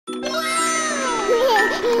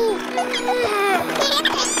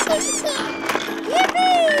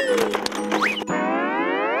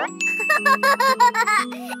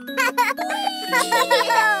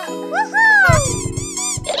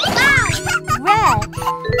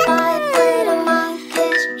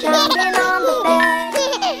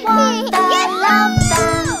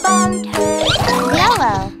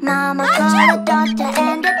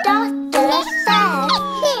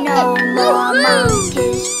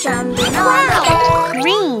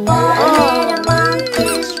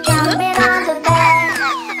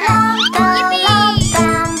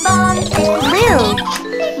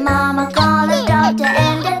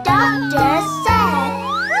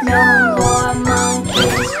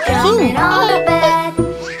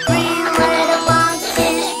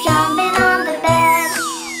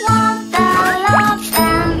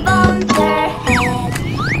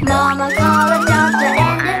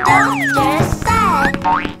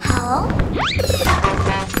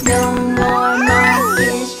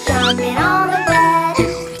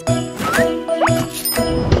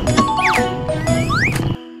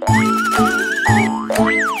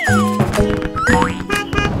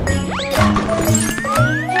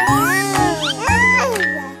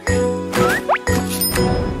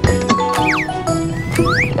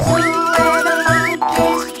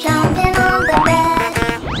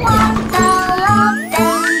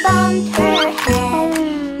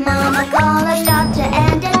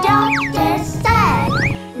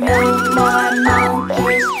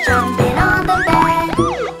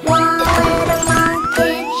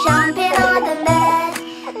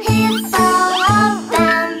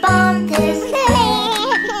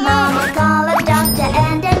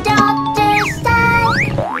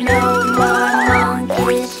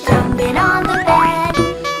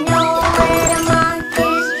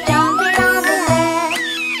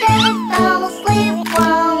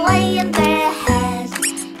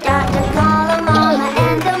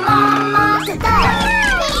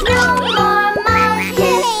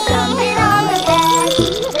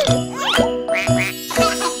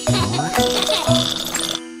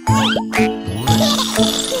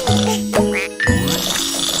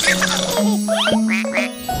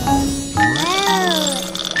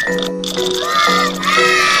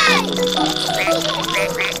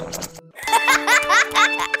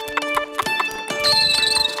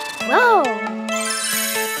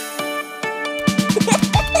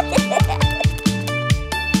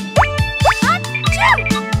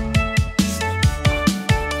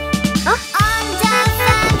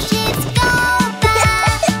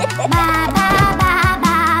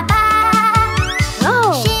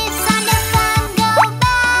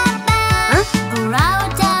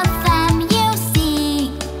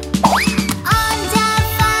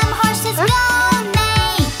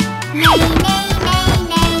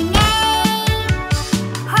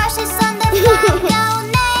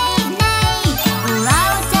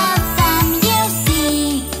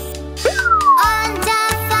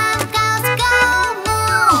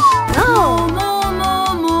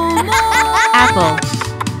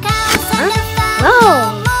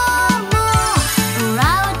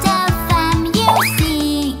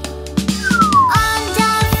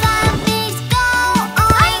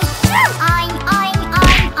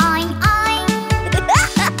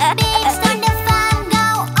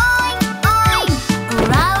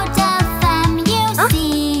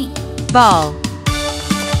Ball.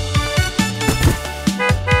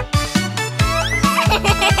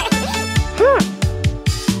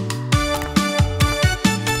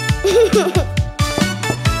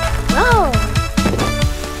 Whoa.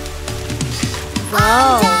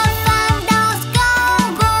 Whoa.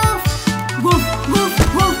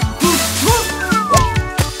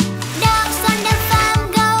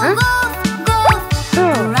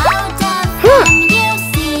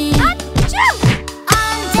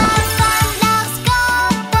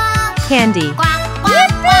 Candy.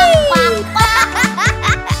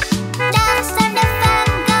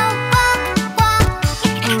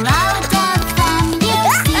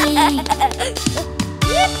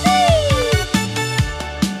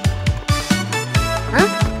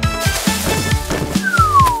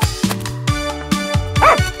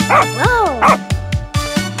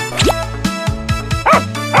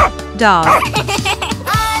 Dog.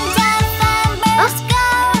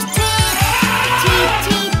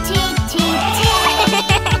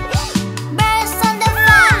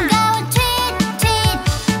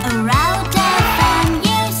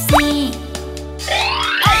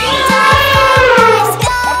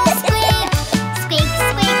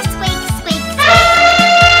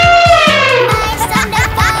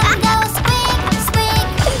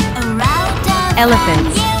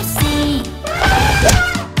 Elephants.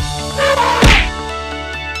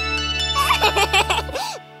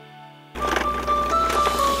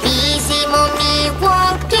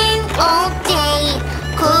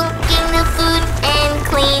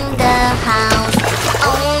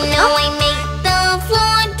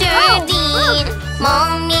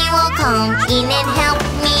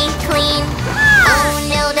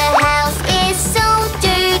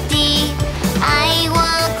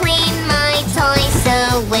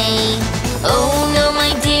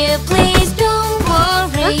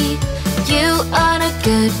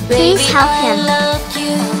 help him. I love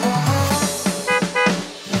you.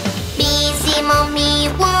 Busy mommy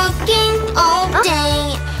working all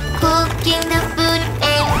day, cooking the food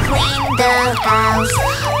and clean the house.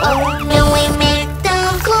 Oh no, I made the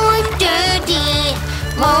floor dirty.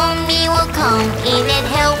 Mommy will come in and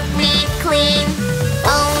help me clean.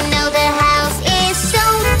 Oh no, the house is so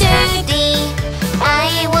dirty.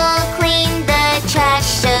 I will clean the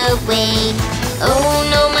trash away. Oh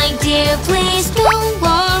no, my dear, please don't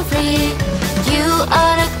worry. You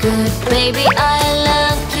are a good baby, I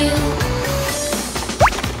love you.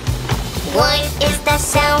 What is that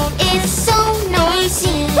sound? It's so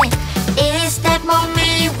noisy. Is that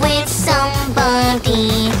mommy with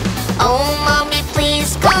somebody? Oh mommy,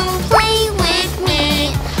 please come play with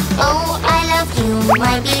me. Oh, I love you,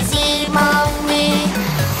 my busy mommy.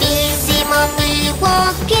 Busy mommy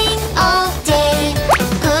working all day,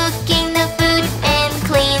 cooking the food and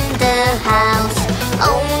clean the house.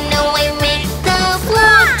 Oh no, I made the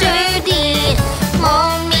floor dirty.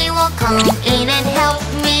 Mommy will come in and help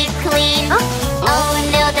me clean. Oh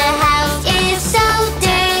no, the house is so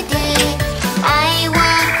dirty. I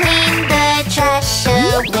will clean the trash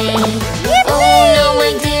away. Oh no,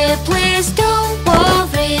 my dear, please don't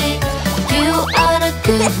worry. You are a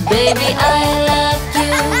good baby, I love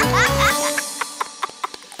you.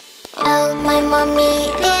 Oh, my mommy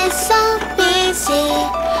is so busy,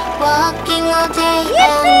 working all day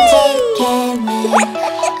and taking me.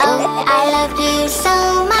 Oh, I love you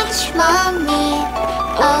so much, mommy.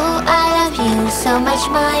 Oh, I love you so much,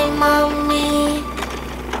 my mommy.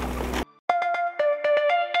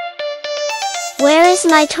 Where is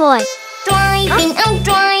my toy? Driving, oh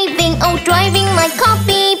driving, oh driving my car,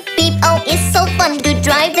 beep beep. Oh, it's so fun to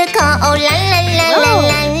drive the car. Oh la la la la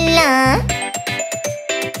la la.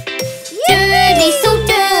 Dirty, so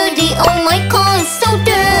dirty. Oh, my car is so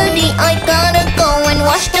dirty. I gotta go and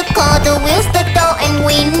wash the car, the wheels, the door and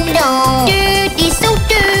window. Dirty, so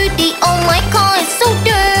dirty. Oh, my car is so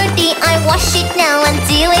dirty. I wash it now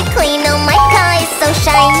until it's clean. Oh, my car is so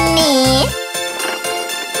shiny.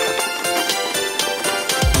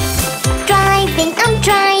 Driving, I'm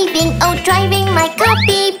driving, oh driving my car,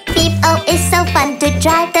 beep beep. Oh, it's so fun to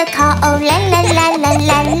drive the car. Oh la la la la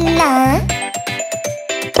la la.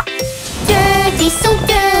 Dirty, so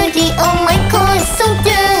dirty. Oh, my car is so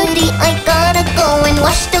dirty. I gotta go and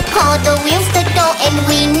wash the car, the wheels, the door and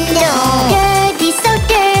window. Dirty, so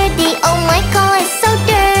dirty. Oh, my car is so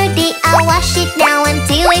dirty. I'll wash it now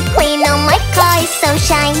until it's clean. Oh, my car is so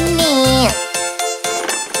shiny.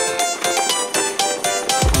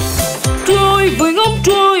 Driving, I'm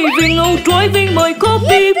driving, oh driving my car,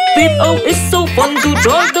 beep beep. Oh, it's so fun to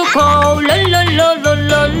drive the car, la la la la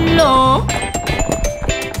la la.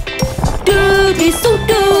 Dirty, so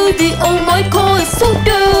dirty, oh my car is so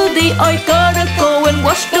dirty. I gotta go and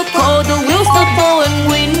wash the car, the wheels, the door and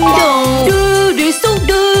window. Dirty, so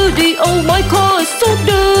dirty, oh my car is so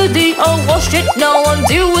dirty. I'll wash it now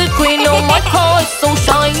until it's clean. Oh, my car is so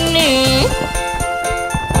shiny.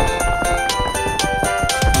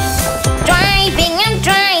 Driving, I'm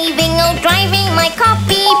driving, oh driving my car,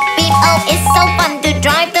 beep beep. Oh, it's so fun to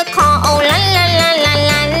drive the car. Oh la la la la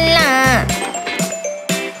la la.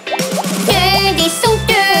 Dirty, so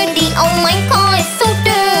dirty. Oh, my car is so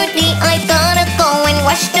dirty. I gotta go and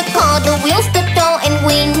wash the car, the wheels, the door and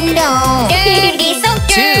window. Dirty, so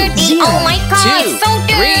dirty. Oh, my car is so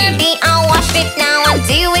dirty. I'll wash it now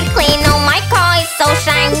until it's clean. Oh, my car is so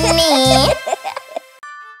shiny.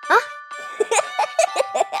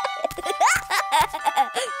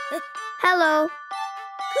 Hello.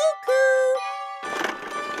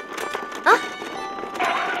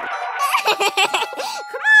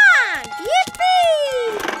 Come on! Yippee!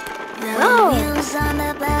 Oh. Wheels on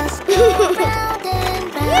the bus go round and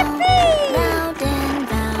round, round and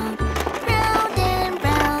round, round and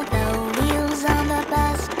round. The wheels on the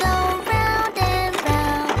bus go round and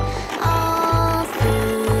round, all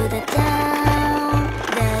through the town.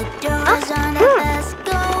 The doors on the bus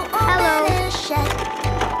go open and shut,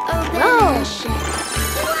 open and shut.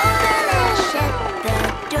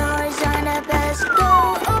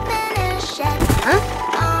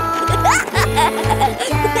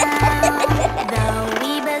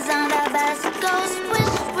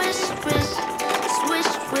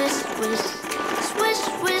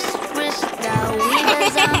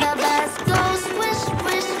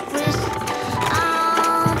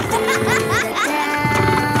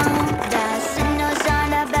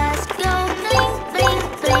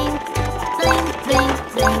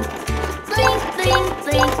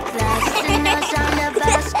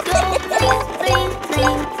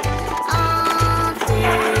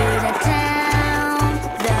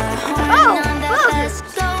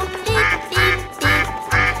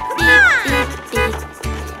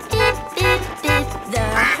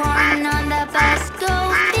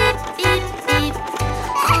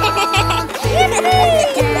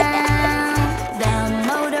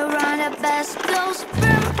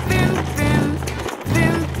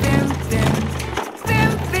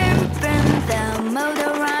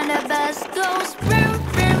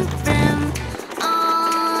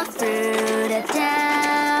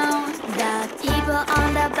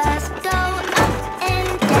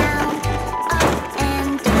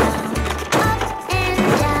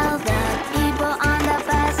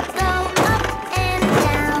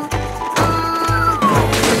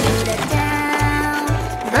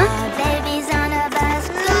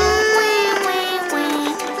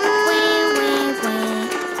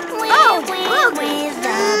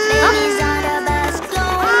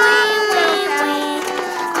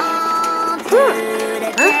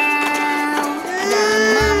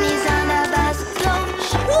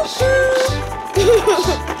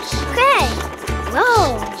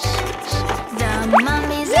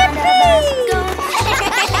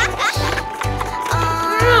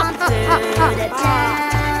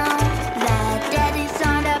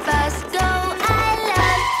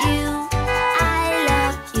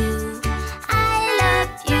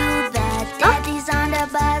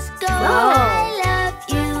 bus go. I love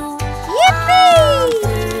you. Yippee!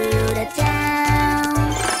 Through the town.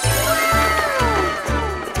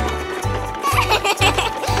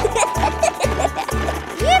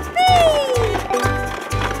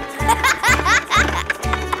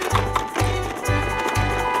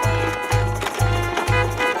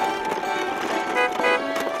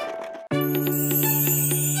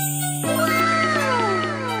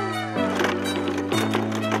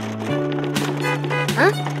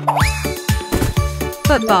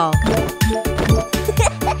 Football.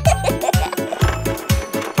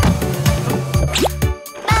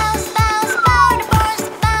 Bounce, bounce, bounce, bounce,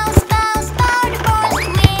 bounce, bounce, bounce, bounce.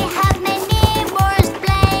 We have many boys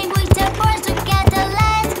playing with the boys together.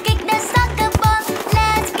 Let's kick the soccer ball.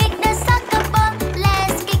 Let's kick the soccer ball.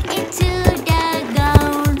 Let's kick it to the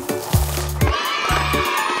goal.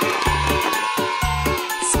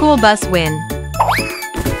 School bus win.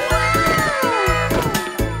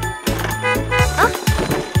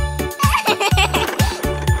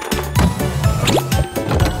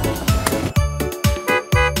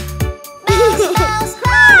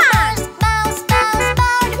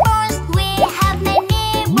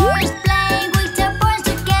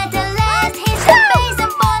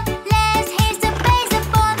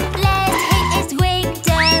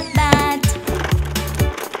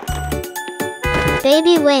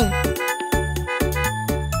 Baby win.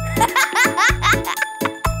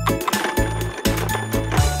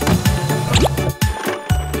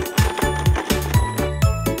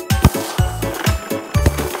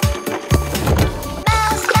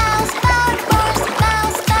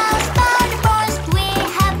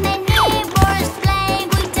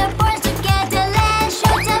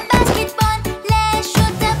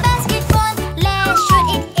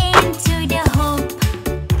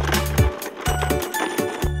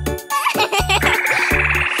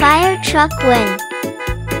 Fire truck win.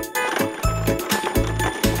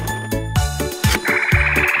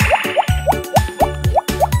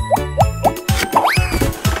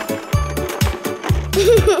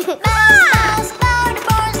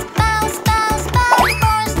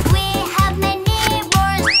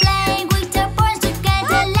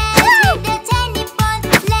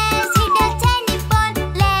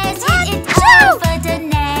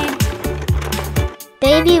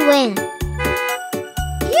 Baby win.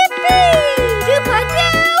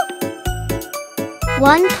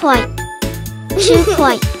 1 point, 2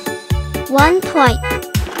 point, 1 point.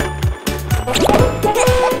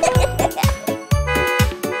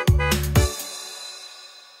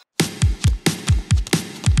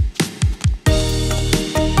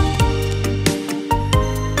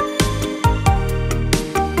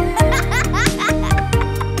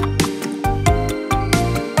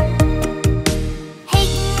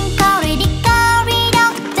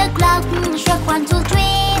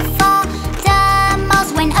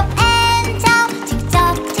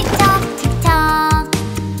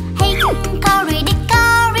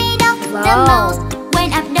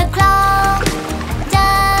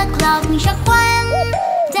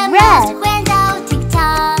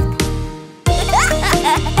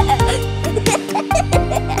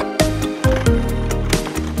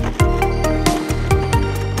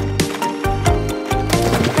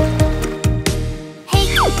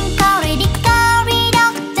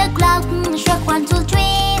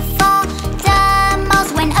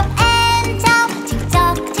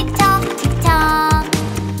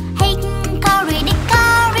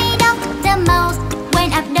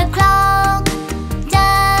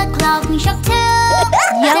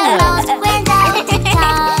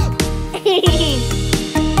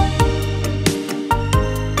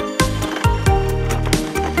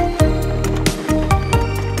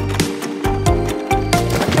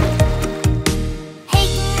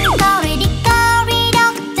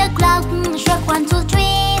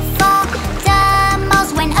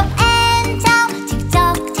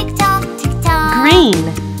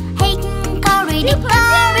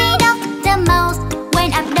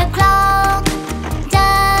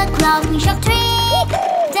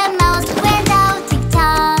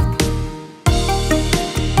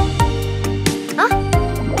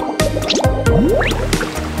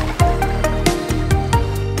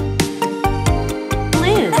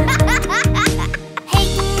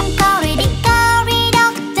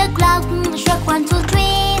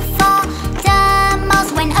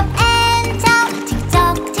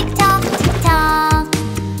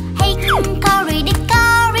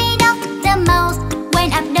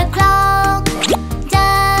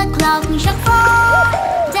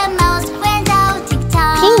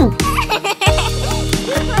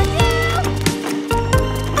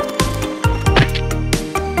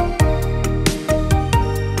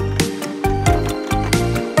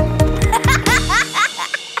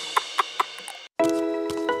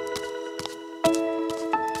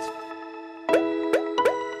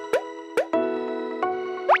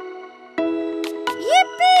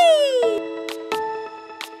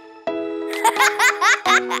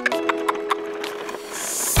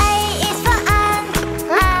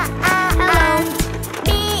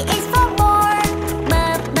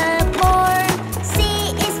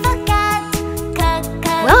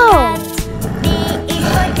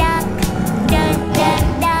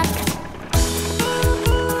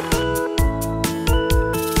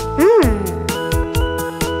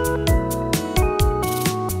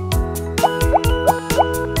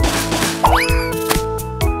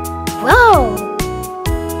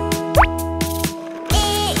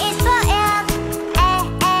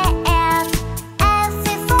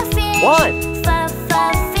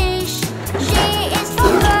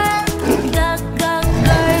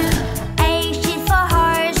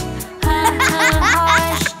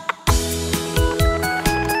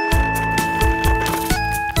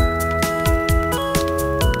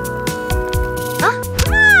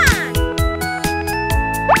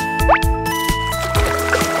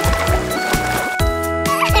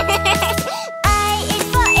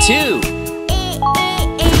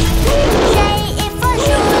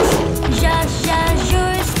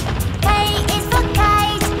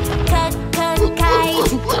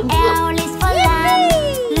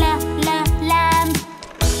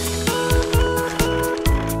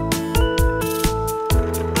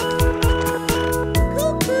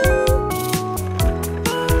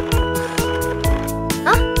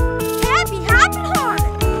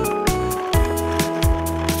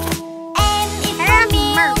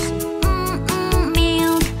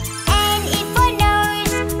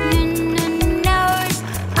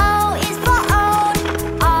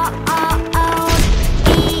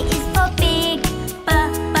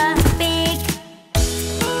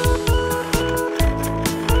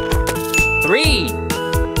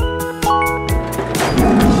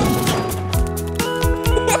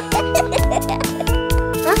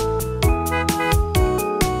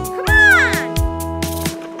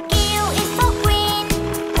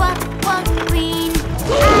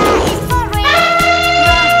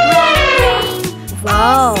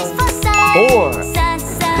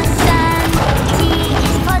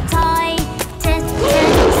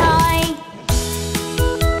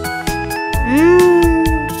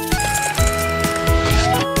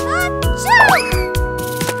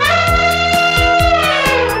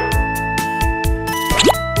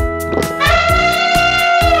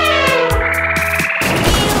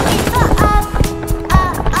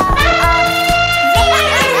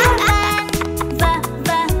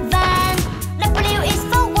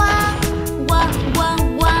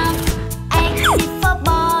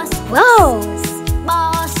 Balls.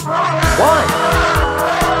 Balls. 1,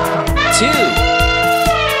 2,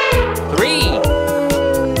 3,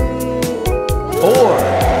 4,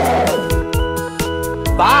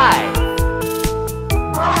 5,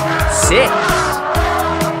 6,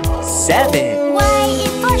 7, Y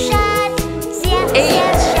is for shot. Z is 8,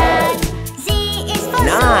 shot. Z is for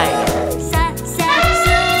 9, zoo.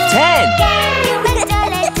 10. Can you make the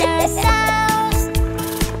letter sounds?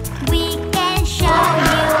 We can show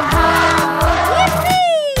you how.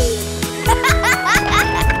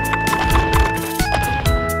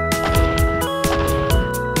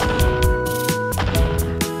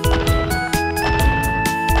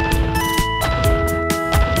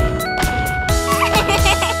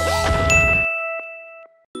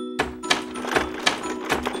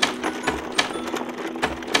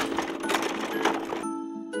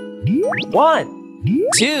 One,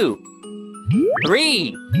 2,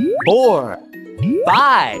 3, 4,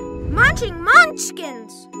 5. Munching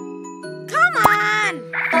munchkins! Come on!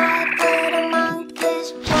 5 little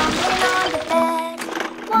monkeys jumping on the bed.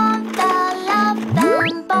 One fell off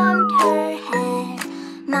and bumped her head.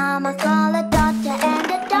 Mama called a doctor and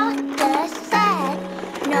the doctor said,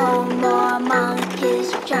 no more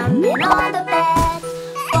monkeys jumping on the bed.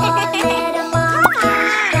 4 little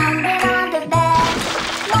monkeys jumping on the bed.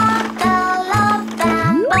 One fell off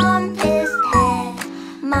and bumped his head.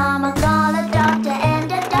 Mama called a doctor and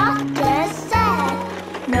the doctor said,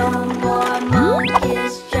 no more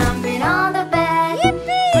monkeys jumping on the bed.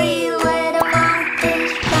 3 little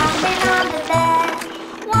monkeys jumping on the bed.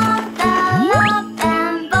 One fell off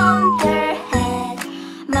and bumped her head.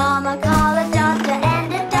 Mama called a doctor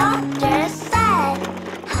and the doctor said,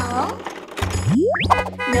 huh?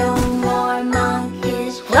 No more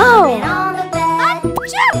monkeys jumping on the bed.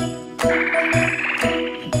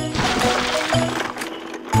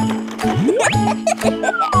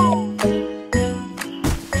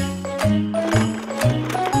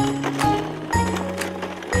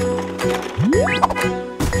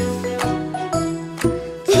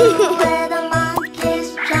 Two little monkeys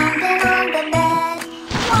jumping on the bed.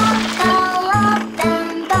 One fell off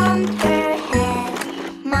and bumped her head.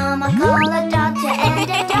 Mama called a doctor and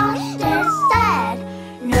the doctor said,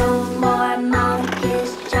 no more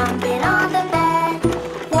monkeys jumping on the bed.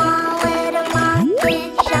 One little monkey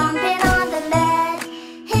jumping on the bed.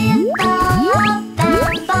 He fell off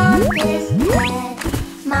and bumped his head.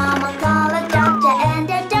 Mama called a doctor and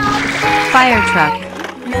the doctor Fire truck.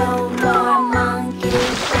 no more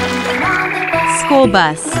monkeys jumping on the bed. School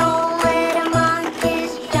bus. No little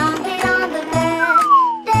monkeys jumping on the bed.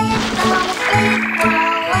 They fell asleep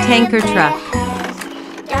while Tanker waving truck. their heads.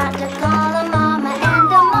 Doctor called the mama and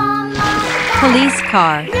the mama said, Police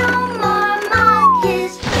car. no more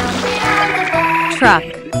monkeys jumping on the bed. Truck.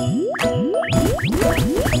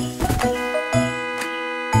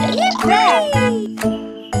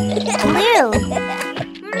 Blue.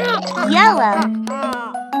 Yellow.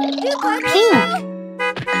 Pink.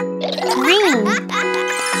 Green.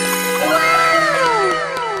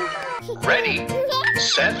 Ready,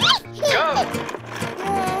 set, go!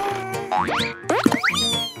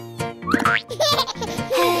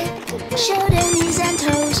 Head, shoulder, knees and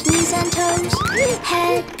toes, knees and toes.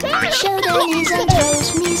 Head, shoulder, knees and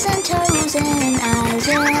toes, knees and toes, and eyes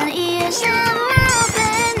and ears and mouth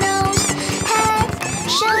and nose. Head,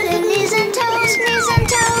 shoulder, knees and toes, knees and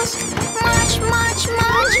toes. March, march,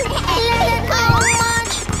 march, let it go,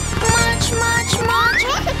 march, march, march, march.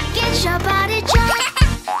 Get your body jump.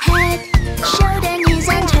 Head, shoulder, knees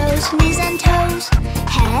and toes, knees and toes.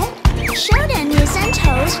 Head, shoulder, knees and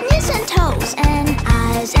toes, and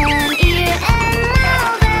eyes and ear and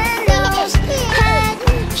mouth and nose. Head,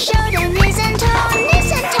 shoulder, knees and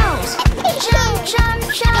toes. Jump, jump,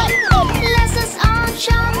 jump. Let's us all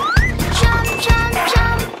jump, jump, jump,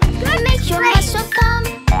 jump. Make your muscle pump.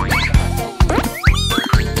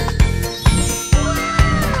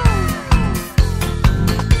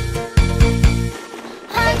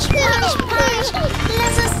 Punch, punch, punch.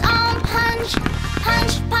 Let's us all punch,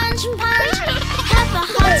 punch, punch, punch. Have a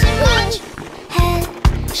hearty munch. Head,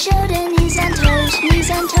 shoulder, knees and toes, knees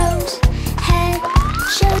and toes. Head,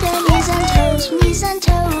 shoulder, knees and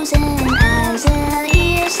toes, and eyes and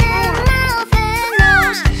ears and mouth and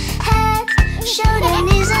nose. Head, shoulder,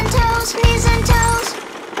 knees and toes, knees and toes.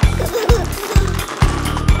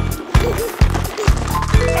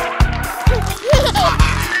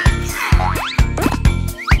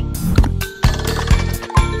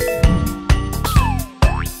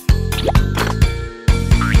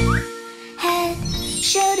 Head,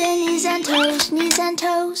 shoulder, knees and toes, knees and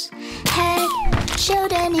toes. Head,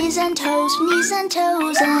 shoulder, knees and toes,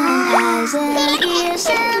 and eyes and ears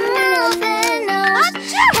and mouth.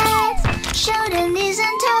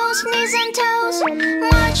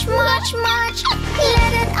 march, march.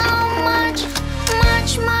 Let it all march.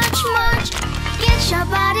 March, march, march. Get your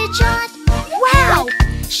body joint. Wow!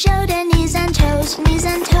 Show the knees and toes, knees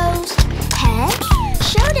and toes. Head.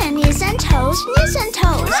 Show the knees and toes, knees and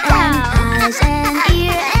toes. And eyes and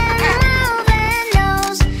ear and mouth and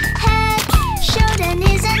nose. Head. Show the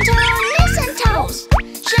knees and toes, knees and toes.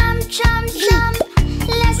 Jump, jump, jump.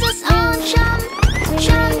 Let's us all jump.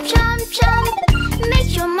 Jump, jump, jump.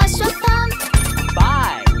 Make your muscle pump.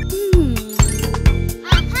 5.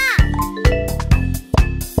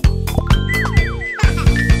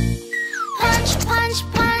 Punch, punch,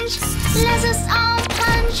 punch. Let us all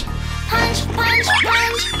punch. Punch, punch,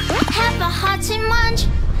 punch. Have a hearty munch.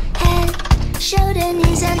 Head. Show the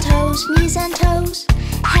knees and toes, knees and toes.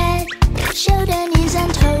 Head. Show the knees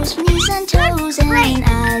and toes, knees and toes. And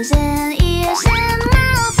eyes and ears and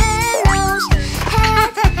mouth and nose.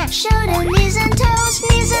 Head. Show the knees and toes,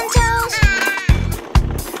 knees and toes.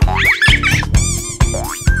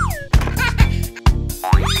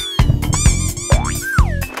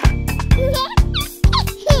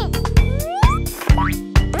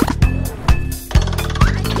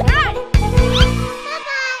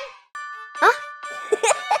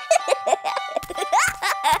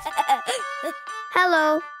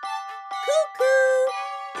 Hello.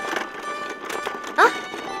 Come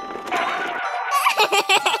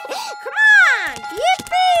on!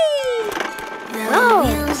 Yippee! The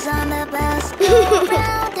wheels on the bus go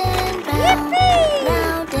round and round,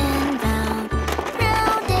 round and round,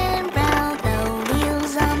 round and round. The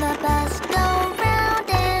wheels on the bus go round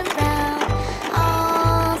and round,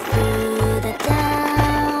 all through the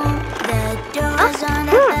town. The doors on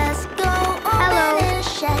the bus go open and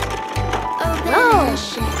shut, open and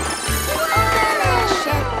shut, open and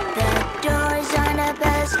shut. The doors on the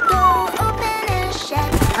bus go open and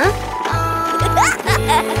shut, all through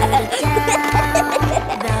the town.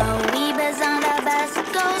 The weavers on the bus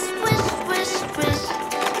go swish, swish, swish,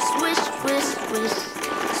 swish, swish, swish,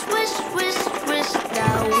 swish, swish, swish. The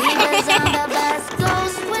weavers on the bus go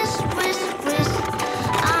swish, swish, swish,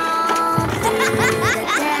 all through the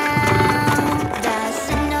town. The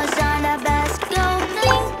signals on the bus go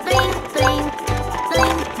blink, blink, blink,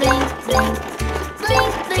 blink, blink, blink,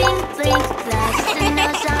 blink, blink, blink. The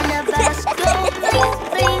signals on the bus go blink,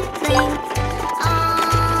 blink, blink,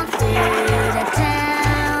 all through the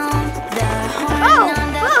town. The horn on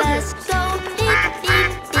the bus go beep,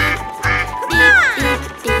 beep, beep, beep, beep,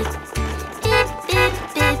 beep, beep, beep,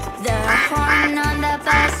 beep. The horn on the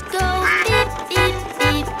bus go beep, beep,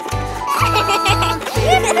 beep, all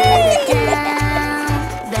through the town.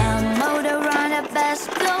 The motor on the bus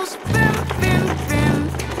goes vroom, vroom, vroom,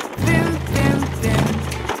 vroom, vroom, vroom,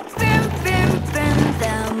 vroom, vroom, vroom.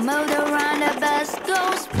 The motor on the bus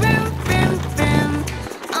goes vroom, vroom, vroom,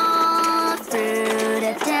 all through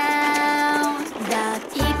the town. The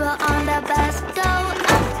people on the bus go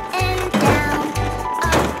up and down,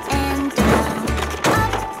 up and down,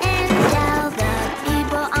 up and down. The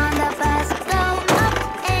people on the bus go up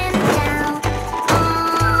and down,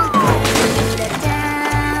 all through the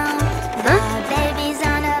town. The babies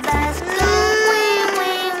on the bus go wee,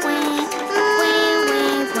 wee, wee, wee,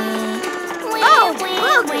 wee, wee, wee, wee,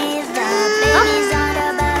 wee. The babies on the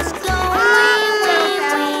bus go wee, wee,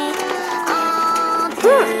 wee, all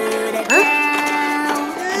through the town.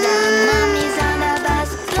 The mummies on the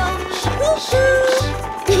bus go shh, shh, shh.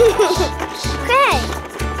 Okay.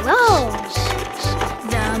 Whoa.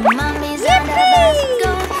 The mummies on the bus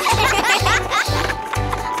go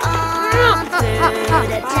all through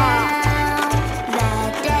the town. The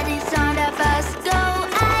daddies on the bus go,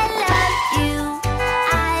 I love you,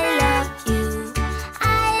 I love you,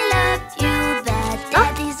 I love you. The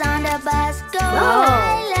daddies on the bus go, I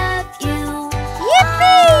love you,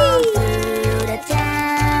 all through the town.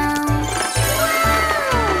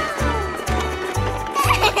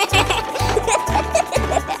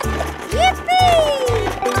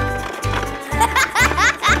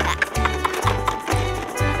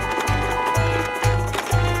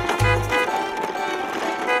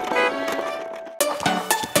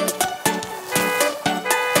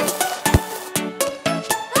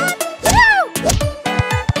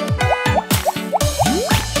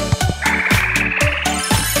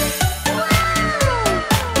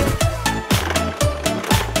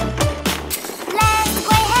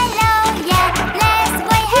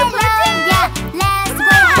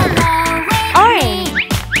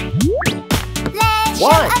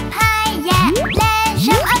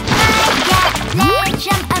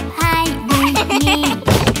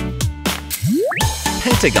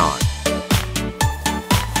 Pentagon.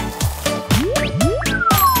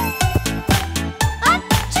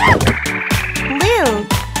 Blue.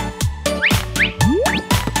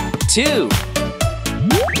 2.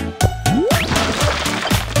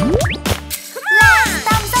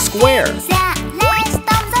 Square.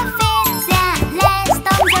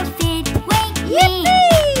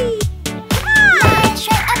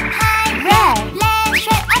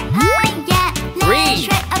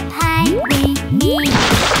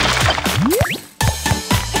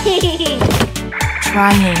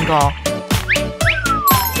 Triangle.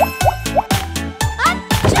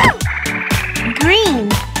 Green.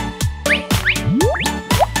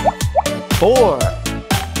 4.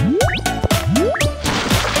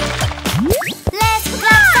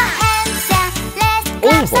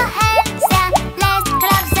 Oval.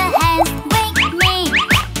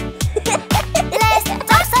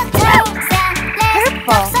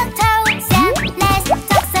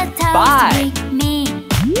 Five.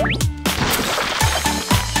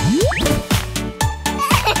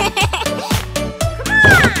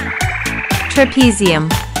 Trapezium.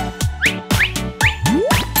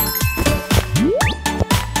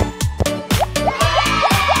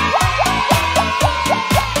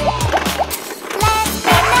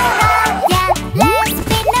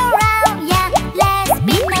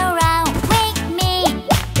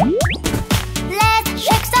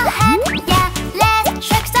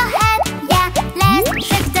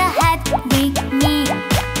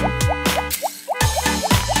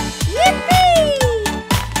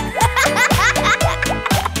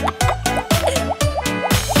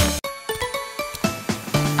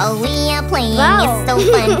 Oh, we are playing, Wow. it's so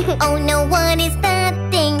fun. Oh no, what is that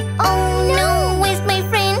thing? Oh no, where's my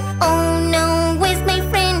friend? Oh no, where's my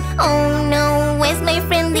friend? Oh no, where's my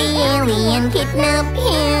friend? The alien kidnapped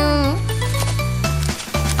him.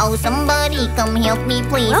 Oh, somebody come help me,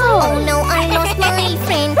 please. Wow. Oh no, I lost my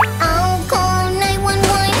friend. I'll call 911.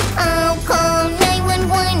 I'll call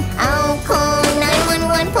 911. I'll call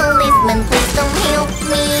 911. Policeman, please come help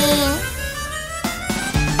me.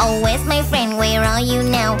 Oh, where's my friend? Where are you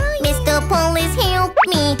now? Mr. Police, help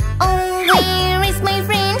me. Oh, where is my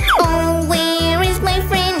friend? Oh, where is my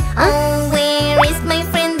friend? Oh, where is my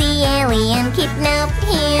friend? The alien kidnapped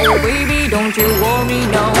him. Oh baby, don't you worry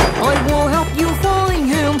now, I will help you find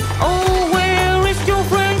him. Oh, where is your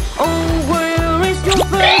friend? Oh, where is your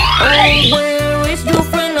friend? Oh, where is your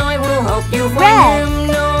friend? I will help you find him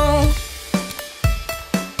now.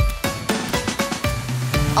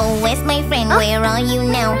 Oh, where's my friend? Where are you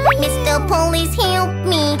now? Mr. Police, help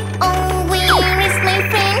me. Oh, where is my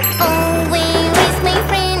friend? Oh, where is my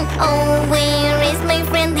friend? Oh, where is my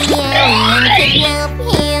friend? The alien kidnapped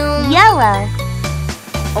him. Yellow.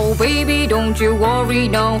 Oh baby, don't you worry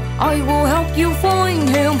now, I will help you find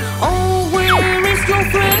him. Oh, where is your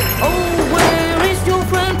friend? Oh, where is your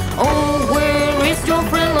friend? Oh, where is your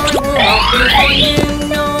friend? I will help you find him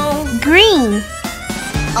now. Green.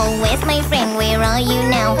 Oh, where's my friend? Where are you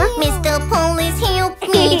now? Mr. Police, help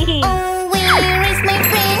me. Oh, where is my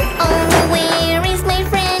friend? Oh, where is my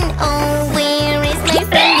friend? Oh, where is my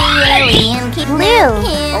friend? The alien kidnapped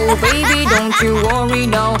him. Oh baby, don't you worry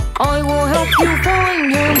now, I will help you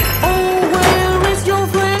find him. Oh, where is your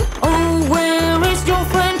friend? Oh, where is your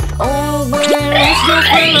friend? Oh, where is your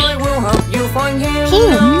friend? I will help you find him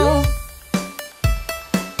now.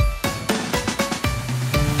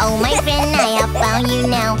 Oh, my friend, I have found you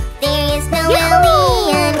now. There is no alien